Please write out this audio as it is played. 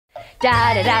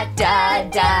Da da da da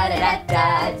da da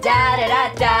da da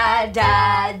da da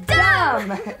da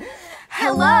dum.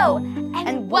 Hello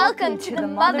and welcome to the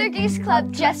Mother Goose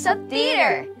Club Dress Up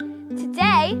Theater.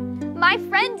 Today, my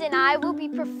friend and I will be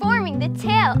performing the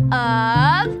tale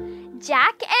of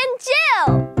Jack and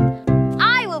Jill.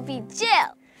 I will be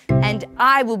Jill. And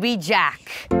I will be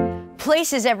Jack.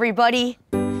 Places, everybody.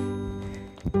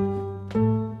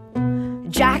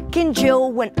 Jack and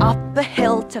Jill went up a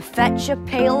hill to fetch a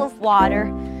pail of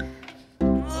water.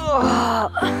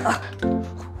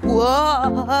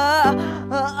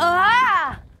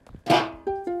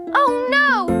 Oh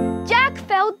no! Jack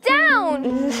fell down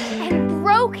and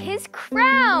broke his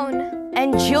crown.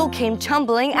 And Jill came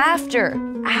tumbling after.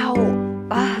 Ow.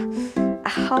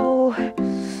 Ow.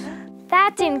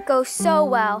 That didn't go so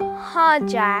well, huh,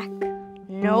 Jack?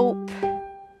 Nope.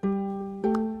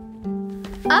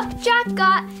 Up Jack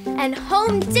got, and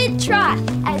home did trot,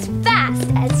 as fast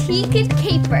as he could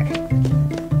caper.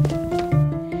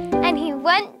 And he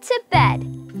went to bed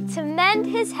to mend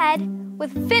his head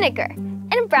with vinegar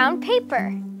and brown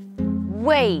paper.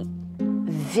 Wait,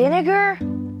 vinegar?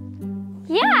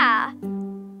 Yeah.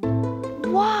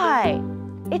 Why?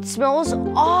 It smells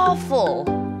awful.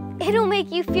 It'll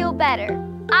make you feel better,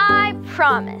 I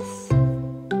promise.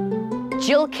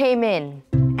 Jill came in,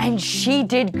 and she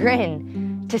did grin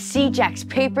to see Jack's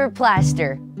paper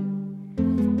plaster.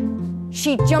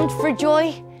 She jumped for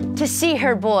joy to see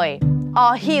her boy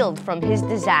all healed from his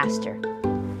disaster.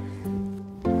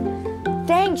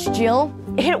 Thanks, Jill.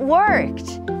 It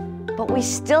worked. But we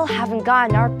still haven't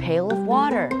gotten our pail of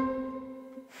water.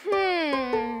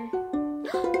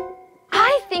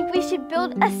 I think we should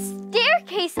build a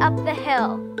staircase up the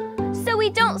hill so we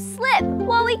don't slip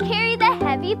while we carry the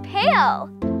heavy pail.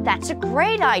 That's a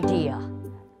great idea.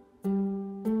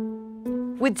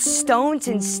 With stones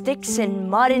and sticks and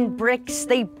mud and bricks,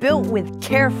 they built with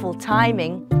careful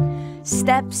timing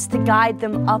steps to guide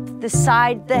them up the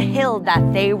side the hill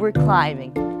that they were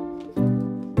climbing.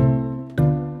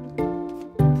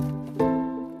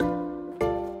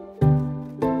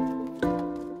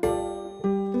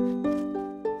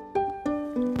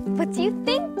 What do you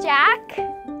think, Jack?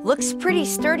 Looks pretty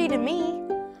sturdy to me.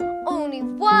 Only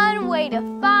one way to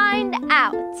find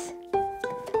out.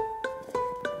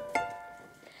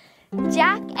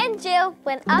 Jack and Jill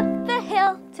went up the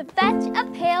hill to fetch a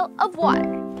pail of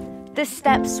water. The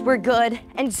steps were good,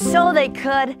 and so they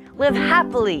could live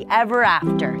happily ever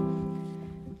after.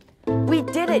 We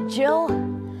did it, Jill.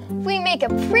 We make a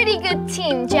pretty good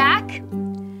team, Jack.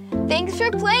 Thanks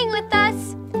for playing with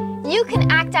us. You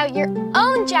can act out your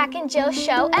own Jack and Jill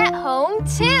show at home,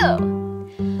 too.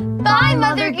 Bye,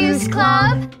 Mother Goose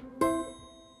Club.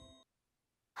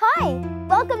 Hi,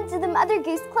 welcome to the Mother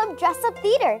Goose Club Dress Up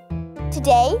Theater.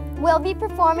 Today, we'll be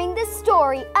performing the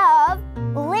story of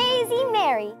Lazy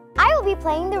Mary. I will be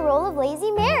playing the role of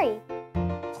Lazy Mary.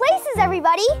 Places,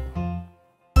 everybody!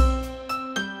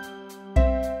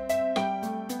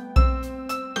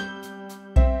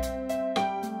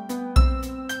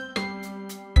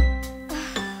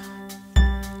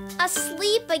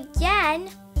 Asleep again?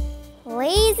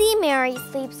 Lazy Mary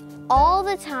sleeps all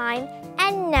the time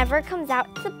and never comes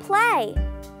out to play.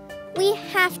 We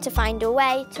have to find a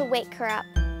way to wake her up.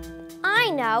 I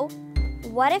know.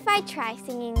 What if I try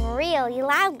singing really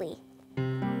loudly?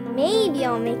 Maybe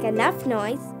I'll make enough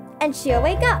noise and she'll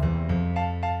wake up.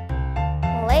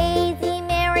 Lazy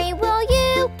Mary, will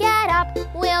you get up?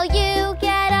 Will you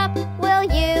get up? Will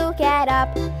you get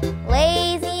up?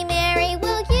 Lazy Mary,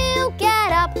 will you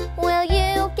get up? Will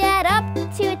you get up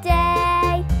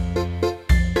today?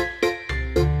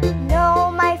 No,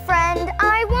 my friend,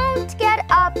 I won't get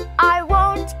up. I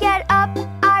won't get up.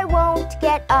 I won't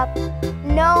get up.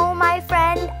 No, my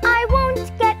friend, I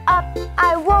won't get up.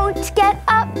 I won't get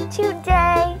up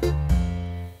today.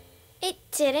 It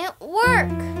didn't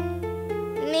work.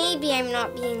 Maybe I'm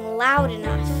not being loud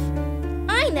enough.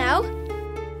 I know.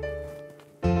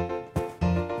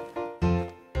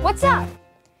 What's up?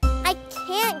 I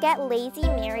can't get Lazy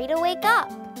Mary to wake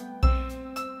up.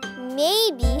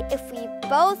 Maybe if we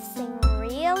both sing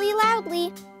really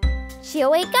loudly,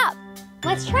 she'll wake up.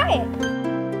 Let's try it.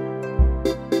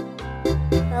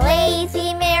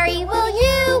 Lazy Mary, will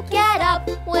you get up?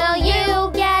 Will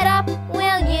you get up?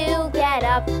 Will you get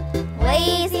up?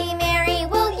 Lazy Mary,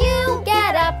 will you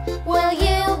get up? Will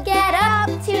you get up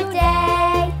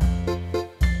today?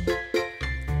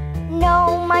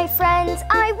 No, my friends,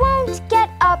 I won't get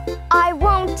up. I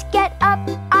won't get up.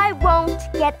 I won't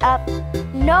get up.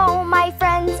 No, my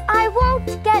friends, I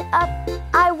won't get up.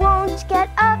 I won't get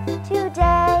up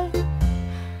today.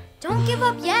 Don't give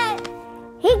up yet.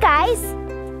 Hey guys,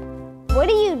 what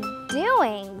are you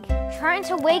doing? Trying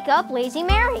to wake up Lazy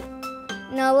Mary.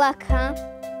 No luck, huh?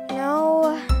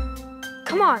 No.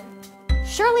 Come on.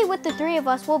 Surely with the three of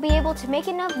us, we'll be able to make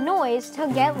enough noise to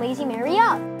get Lazy Mary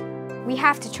up. We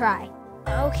have to try.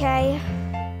 Okay.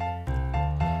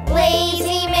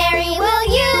 Lazy Mary, will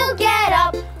you get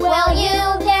up? Will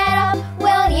you get up?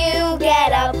 Will you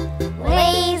get up?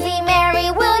 Lazy Mary,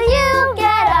 will you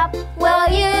get up? Will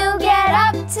you get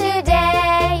up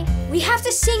today? We have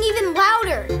to sing even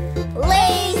louder.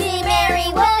 Lazy Mary,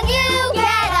 will you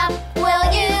get up?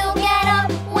 Will you get up?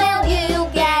 Will you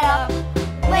get up?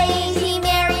 Lazy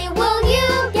Mary, will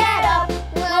you get up?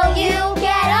 Will you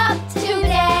get up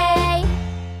today?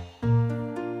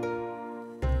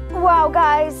 Wow,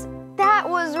 guys, that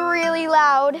was really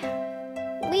loud.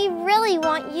 We really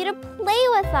want you to play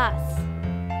with us.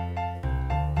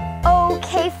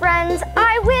 Okay, friends,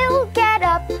 I will get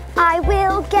up. I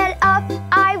will get up.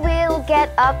 I will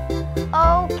get up.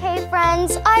 Okay,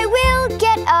 friends, I will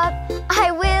get up.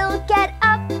 I will get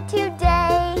up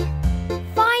today.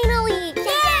 Finally!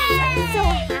 Yay! I'm so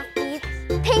happy.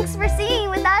 Thanks for singing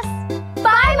with us.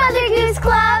 Bye, Mother Goose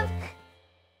Club.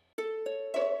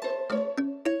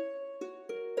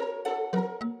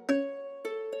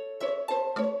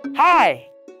 Hi!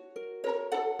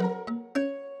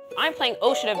 I'm playing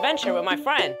Ocean Adventure with my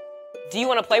friend. Do you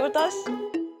want to play with us?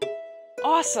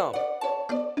 Awesome!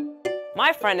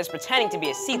 My friend is pretending to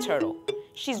be a sea turtle.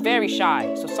 She's very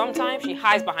shy, so sometimes she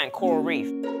hides behind coral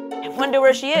reef. I wonder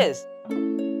where she is.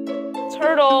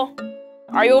 Turtle,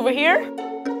 are you over here?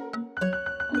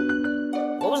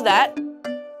 What was that?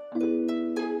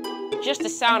 Just the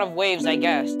sound of waves, I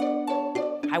guess.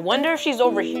 I wonder if she's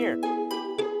over here.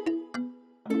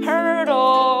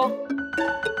 Turtle!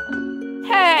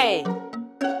 Hey!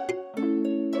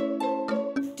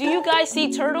 Do you guys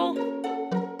see Turtle?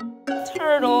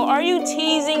 Turtle, are you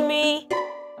teasing me?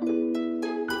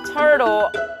 Turtle,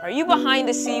 are you behind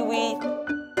the seaweed?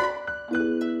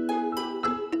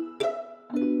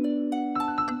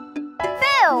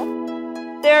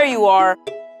 Boo! There you are.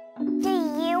 Do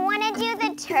you want to do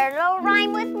the turtle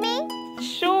rhyme with me?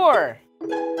 Sure.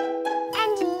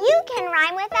 And you can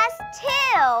rhyme with us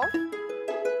too.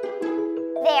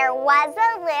 There was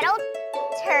a little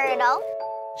turtle.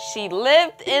 She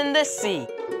lived in the sea.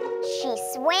 She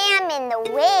swam in the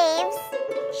waves.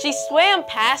 She swam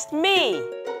past me.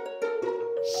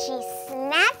 She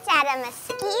snapped at a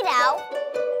mosquito.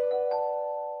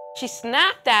 She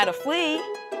snapped at a flea.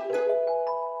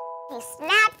 She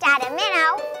snapped at a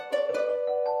minnow.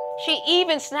 She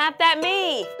even snapped at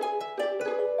me.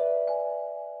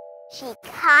 She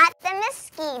caught the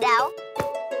mosquito.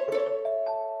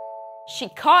 She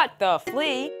caught the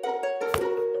flea.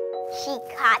 She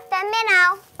caught the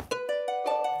minnow.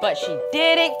 But she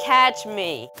didn't catch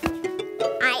me.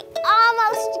 I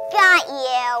almost got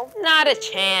you. Not a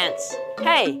chance.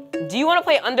 Hey, do you want to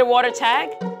play underwater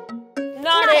tag?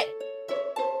 Not it.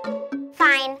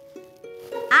 Fine,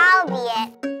 I'll be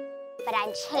it. But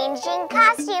I'm changing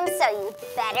costumes, so you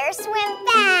better swim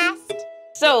fast.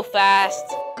 So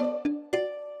fast.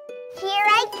 Here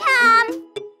I come.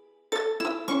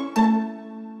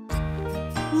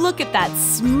 Look at that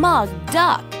smug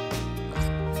duck.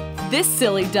 This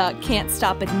silly duck can't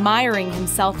stop admiring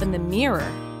himself in the mirror.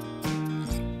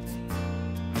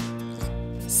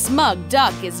 Smug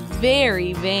duck is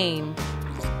very vain.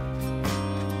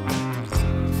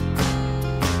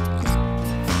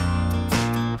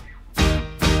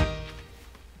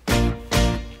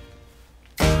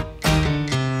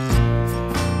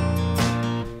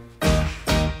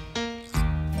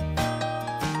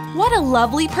 What a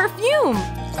lovely perfume!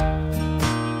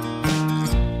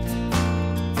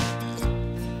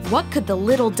 What could the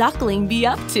little duckling be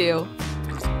up to?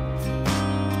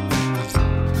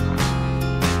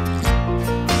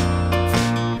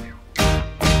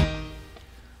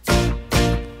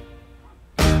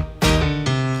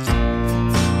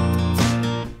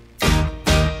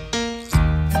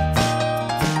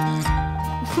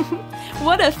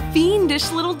 What a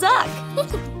fiendish little duck!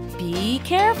 Be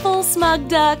careful, smug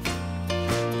duck!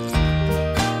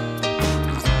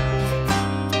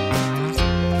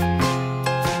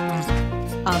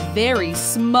 A very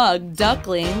smug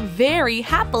duckling very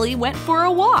happily went for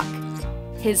a walk.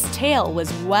 His tail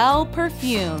was well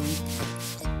perfumed.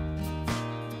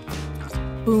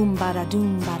 Boom bada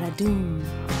doom bada doom.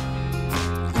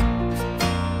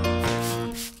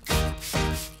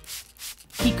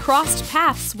 He crossed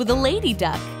paths with a lady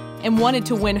duck and wanted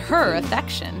to win her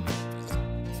affection.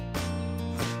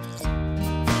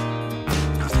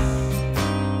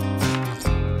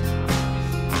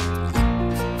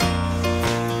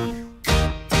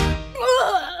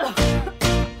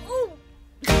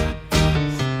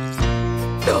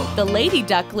 The lady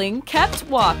duckling kept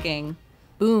walking.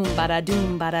 Boom,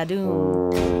 bada-doom, bada-doom.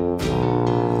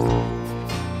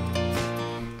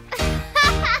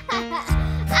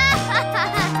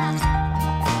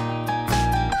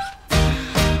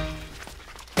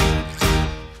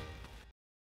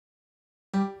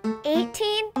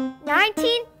 18,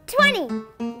 19,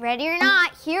 20. Ready or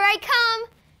not, here I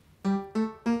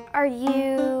come. Are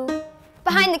you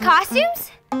behind the costumes?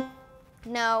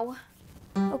 No.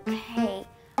 Okay.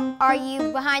 Are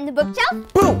you behind the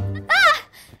bookshelf? Boom! Ah!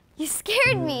 You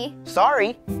scared me.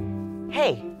 Sorry.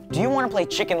 Hey, do you want to play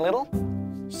Chicken Little?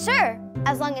 Sure,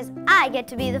 as long as I get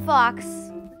to be the fox.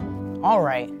 All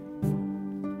right.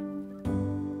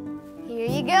 Here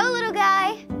you go, little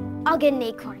guy. I'll get an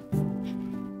acorn.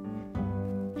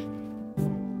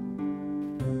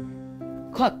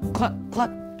 Cluck, cluck,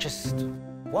 cluck. Just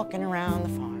walking around the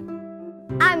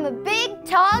farm. I'm a big,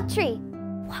 tall tree.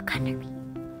 Walk under me.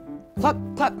 Cluck,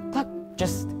 cluck, cluck.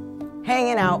 Just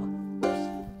hanging out.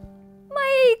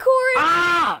 My acorn.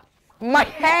 Ah! My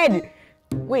head!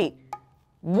 Wait,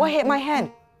 what hit my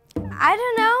head? I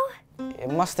don't know. It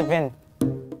must have been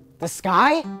the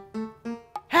sky?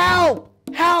 Help!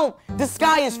 Help! The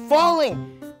sky is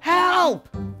falling! Help!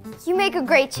 You make a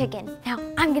great chicken. Now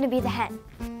I'm gonna be the hen.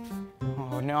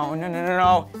 Oh, no, no, no, no,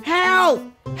 no. Help!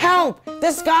 Help!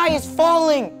 The sky is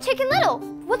falling! Chicken Little,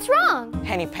 what's wrong?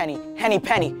 Henny Penny, Henny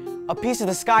Penny. A piece of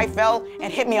the sky fell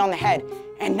and hit me on the head.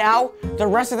 And now the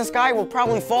rest of the sky will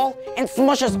probably fall and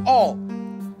smush us all.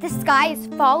 The sky is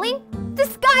falling? The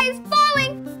sky is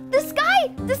falling! The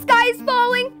sky is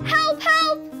falling! Help,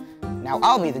 help! Now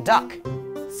I'll be the duck.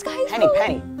 The sky is Henny falling.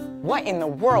 Penny, what in the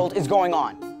world is going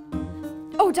on?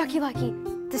 Oh, Ducky Lucky,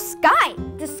 the sky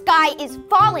is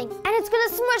falling and it's gonna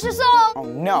smush us all. Oh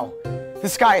no, the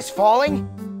sky is falling?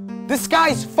 The sky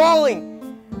is falling!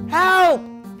 Help!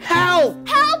 Help!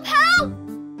 Help, help!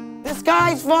 The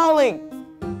sky's falling!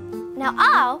 Now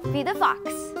I'll be the fox.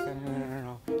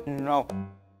 No.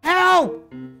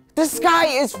 Help! The sky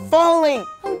is falling!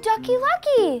 Oh, Ducky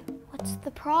Lucky, what's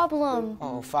the problem?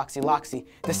 Oh, Foxy Loxy,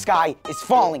 the sky is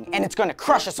falling and it's gonna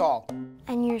crush us all.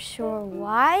 And you're sure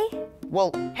why?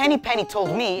 Well, Henny Penny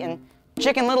told me and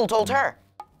Chicken Little told her.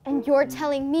 And you're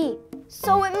telling me,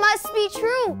 so it must be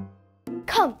true.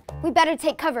 Come, we better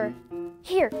take cover.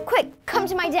 Here, quick, come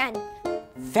to my den.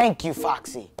 Thank you,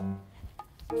 Foxy.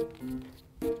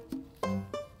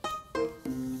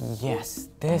 Yes,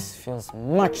 this feels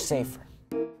much safer.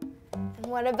 And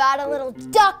what about a little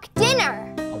duck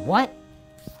dinner? A what?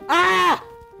 Ah!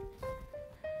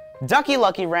 Ducky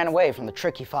Lucky ran away from the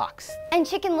tricky fox. And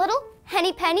Chicken Little,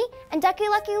 Henny Penny, and Ducky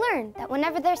Lucky learned that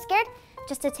whenever they're scared,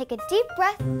 just to take a deep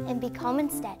breath and be calm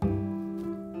instead.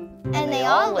 And they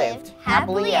all lived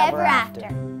happily ever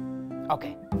after.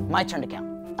 Okay, my turn to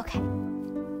count. Okay.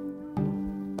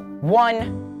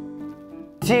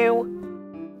 1,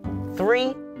 2,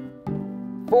 3,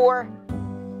 4,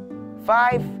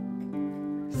 5,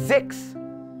 6,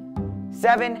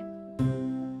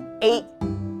 7, 8,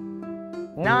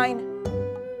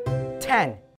 9,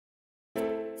 10.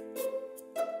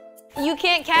 You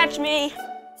can't catch me.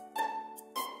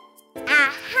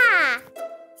 Aha!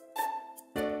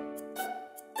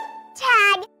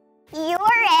 Tag,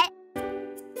 you're it.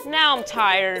 Now I'm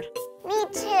tired. Me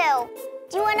too.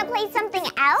 Do you want to play something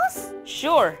else?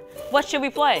 Sure. What should we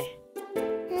play?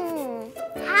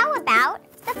 How about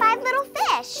the 5 little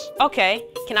fish? Okay.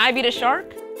 Can I be the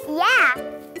shark? Yeah,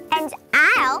 and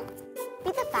I'll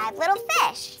be the 5 little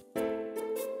fish.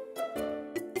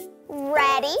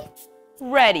 Ready?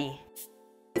 Ready.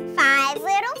 5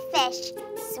 little fish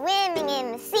swimming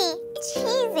in the sea,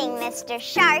 teasing Mr.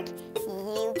 Shark.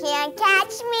 You can't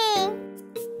catch me.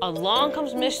 Along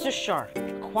comes Mr. Shark,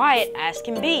 quiet as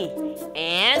can be,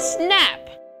 and snap!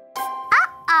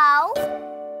 Uh-oh.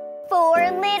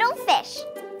 4 little fish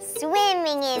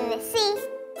swimming in the sea,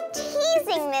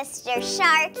 teasing Mr.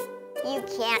 Shark. You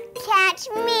can't catch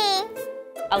me.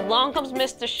 Along comes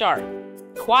Mr. Shark,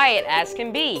 quiet as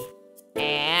can be,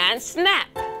 and snap!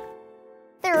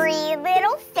 3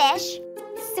 little fish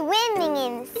swimming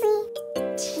in the sea,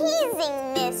 teasing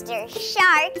Mr.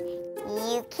 Shark.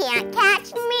 You can't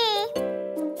catch me.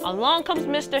 Along comes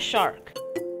Mr. Shark,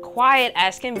 quiet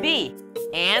as can be,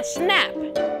 and snap! 2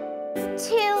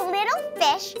 little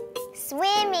fish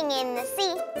swimming in the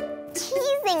sea,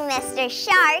 teasing Mr.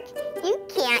 Shark. You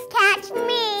can't catch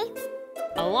me.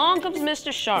 Along comes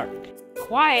Mr. Shark,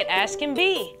 quiet as can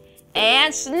be,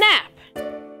 and snap!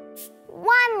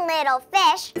 1 little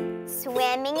fish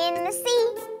swimming in the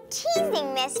sea,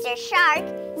 teasing Mr. Shark.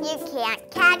 You can't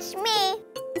catch me.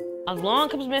 Along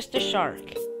comes Mr.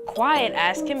 Shark, quiet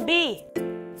as can be,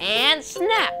 and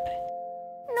snap!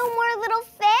 No more little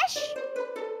fish?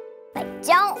 But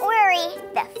don't worry,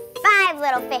 the 5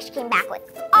 little fish came back with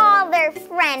all their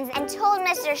friends and told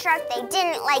Mr. Shark they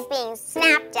didn't like being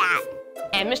snapped at.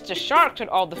 And Mr. Shark told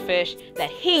all the fish that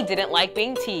he didn't like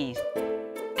being teased.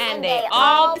 And they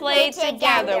all played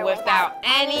together without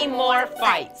any more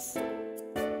fights.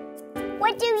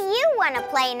 What do you want to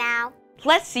play now?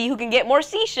 Let's see who can get more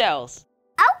seashells.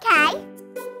 Okay.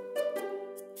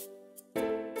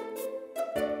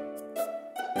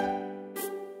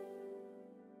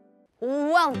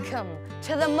 Welcome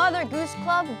to the Mother Goose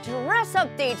Club Dress Up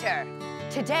Theater.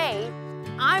 Today,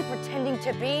 I'm pretending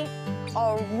to be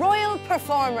a royal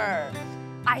performer.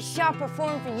 I shall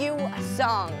perform for you a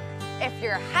song, if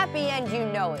you're happy and you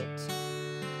know it.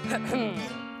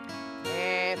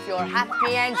 If you're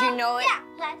happy and you know it. Yeah,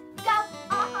 let's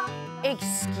go.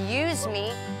 Excuse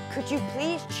me, could you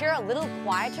please cheer a little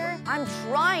quieter? I'm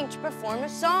trying to perform a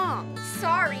song.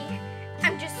 Sorry,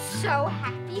 I'm just so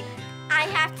happy. I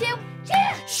have to.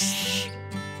 Shh!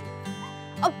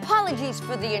 Apologies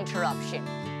for the interruption.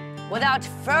 Without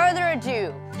further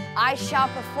ado, I shall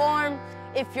perform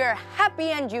If You're Happy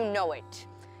and You Know It.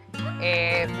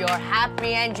 If you're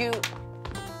happy and you...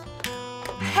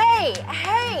 Hey,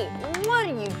 what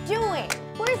are you doing?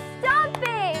 We're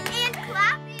stomping and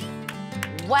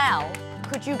clapping. Well,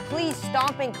 could you please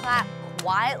stomp and clap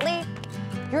quietly?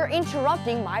 You're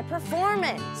interrupting my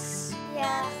performance.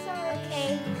 Yeah,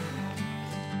 okay.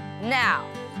 Now,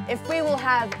 if we will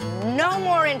have no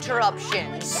more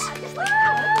interruptions.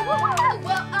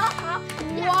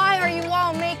 Why are you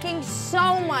all making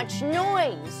so much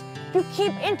noise? You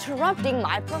keep interrupting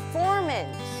my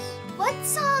performance. What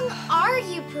song are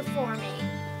you performing?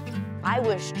 I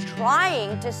was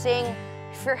trying to sing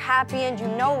If You're Happy and You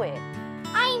Know It.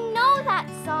 I know that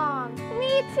song.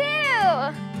 Me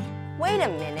too. Wait a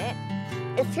minute.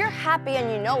 If You're Happy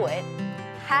and You Know It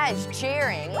has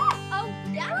cheering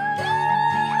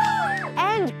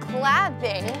and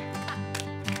clapping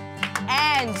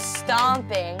and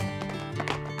stomping,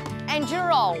 and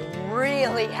you're all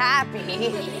really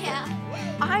happy. Yeah.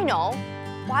 I know.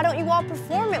 Why don't you all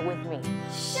perform it with me?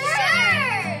 Sure.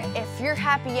 If you're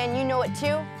happy and you know it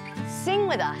too, sing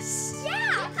with us.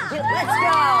 Yeah. Let's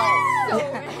go.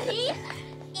 So ready?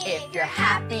 If you're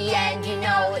happy and you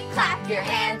know it, clap your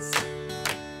hands.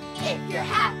 If you're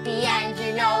happy and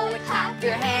you know it, clap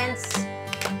your hands.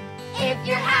 If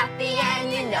you're happy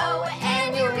and you know it,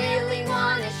 and you really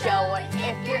want to show it.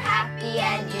 If you're happy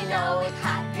and you know it,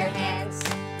 clap your hands.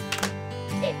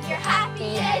 If you're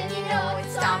happy and you know it,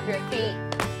 stomp your feet.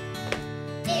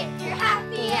 If you're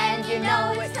happy and you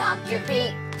know it, stomp your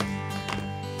feet.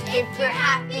 If you're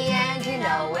happy and you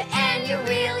know it, and you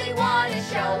really want to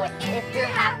show it. If you're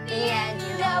happy and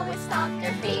you know it, stomp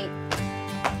your feet.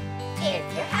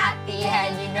 If you're happy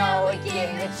and you know it, give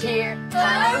a cheer,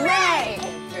 hooray!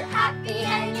 If you're happy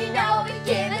and you know it,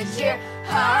 give a cheer,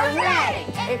 hooray!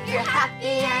 If you're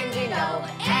happy and you know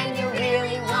it, and you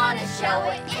really want to show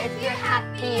it. If you're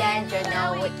happy and you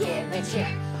know it, give a cheer,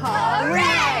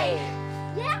 hooray!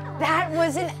 Yeah. That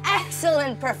was an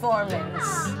excellent performance.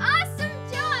 Awesome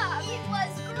job. It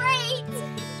was great.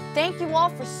 Thank you all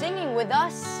for singing with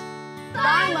us.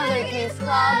 Bye, Mother Goose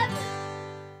Club.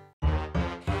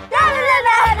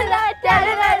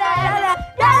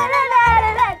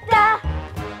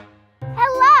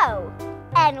 Hello,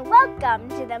 and welcome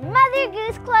to the Mother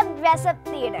Goose Club Dress Up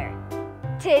Theater.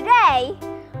 Today,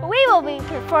 we will be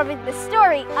performing the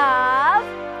story of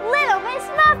Little Miss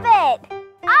Muffet.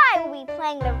 I will be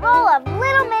playing the role of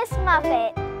Little Miss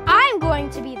Muffet. I'm going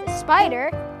to be the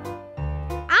spider.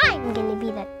 I'm going to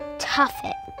be the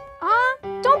Tuffet.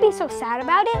 Don't be so sad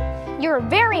about it. You're a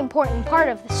very important part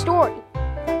of the story.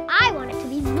 I want it to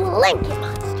be Blinket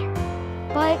Monster.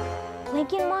 But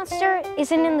Blinket Monster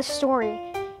isn't in the story,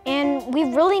 and we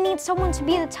really need someone to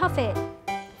be the Tuffet.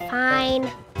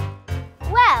 Fine.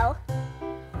 Well,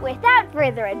 without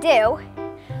further ado,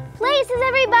 places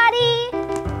everybody!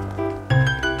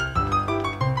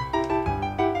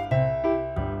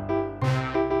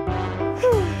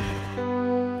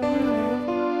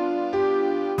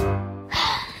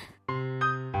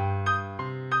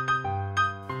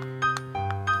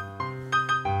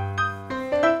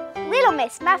 Little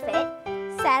Miss Muffet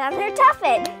sat on her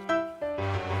tuffet,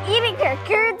 eating her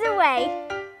curds away.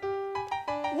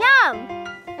 Yum!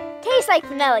 Tastes like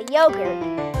vanilla yogurt.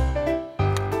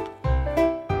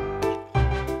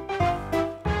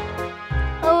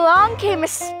 Along came a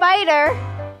spider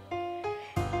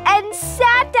and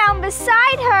sat down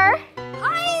beside her.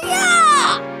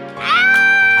 Hi-ya!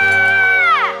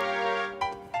 Ah!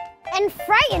 And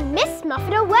frightened Miss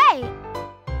Muffet away.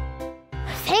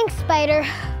 Thanks, Spider.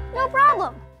 No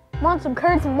problem. Want some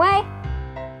curds and whey?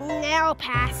 I'll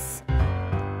pass.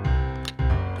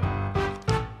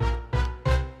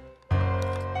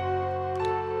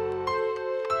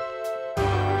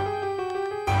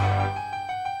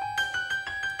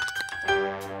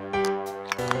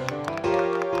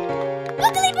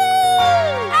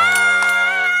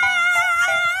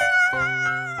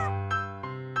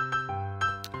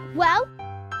 Well,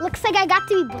 looks like I got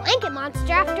to be Blanket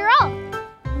Monster after all.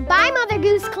 Bye, Mother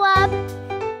Goose Club.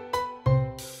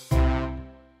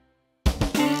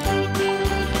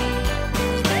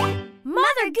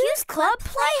 Mother Goose Club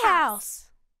Playhouse.